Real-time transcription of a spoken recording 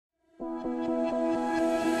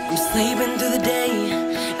I'm sleeping through the day,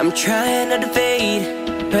 I'm trying not to fade,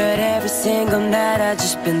 but every single night I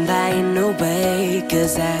just been lying awake.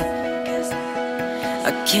 Cause I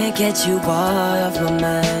can't get you off my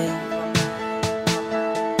mind.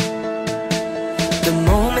 The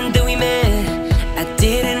moment that we met, I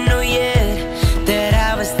didn't know yet that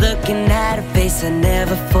I was looking at a face I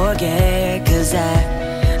never forget. Cause I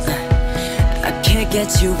can't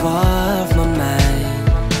get you off my mind.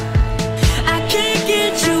 I can't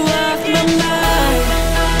get you off my mind.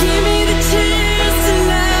 Give me the chance to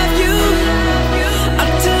love you.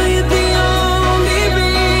 I'll tell you the only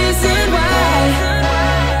reason why.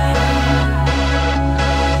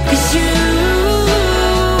 Cause you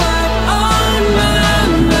are on my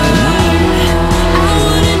mind. I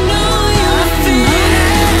wanna know your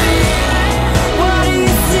feeling. What do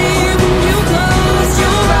you see when you close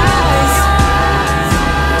your eyes?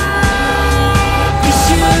 Cause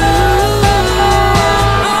you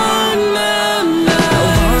on my mind. I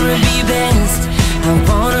wanna be best, I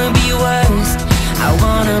wanna be worst, I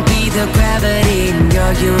wanna be the gravity in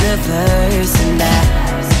your universe. And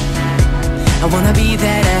I wanna be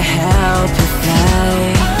there to help you fly.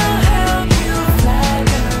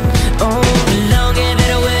 Oh, the longer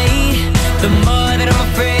that I wait, the more that I'm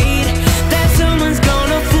afraid that someone's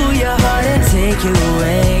gonna fool your heart and take you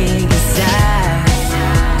away. Cause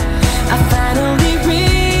I finally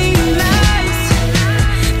realized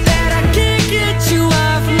that I can't get you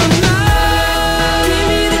off my mind. Give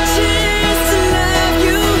me the chance to love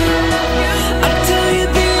you. I'll tell you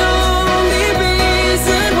the only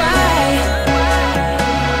reason why.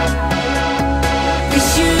 Cause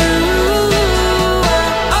you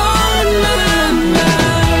are on my mind.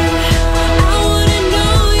 I wanna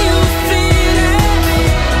know your feeling.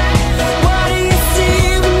 What do you see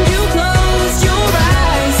when you close your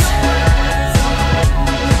eyes?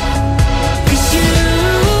 Cause you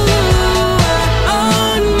are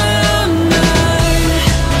on my mind.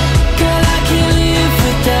 Girl, I can't live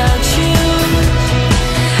without you.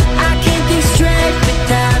 I can't think straight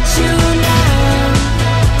without you now.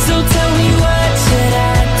 So tell me, what should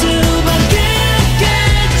I do? I can't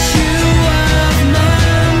get you off my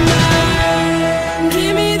mind.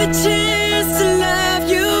 Give me the chance to love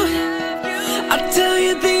you. I'll tell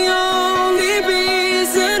you the only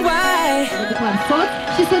reason why.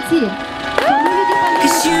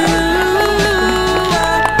 Cause you are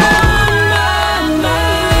on my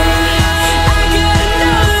mind. I gotta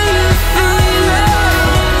know your feeling.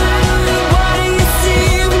 What do you see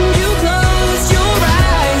when you close your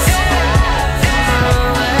eyes?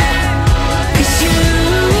 Cause you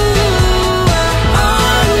are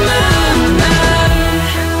on my mind.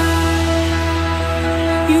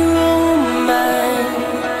 You're on my mind.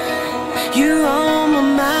 You're on my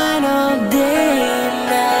mind all day and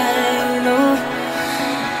night. Oh,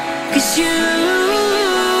 cause you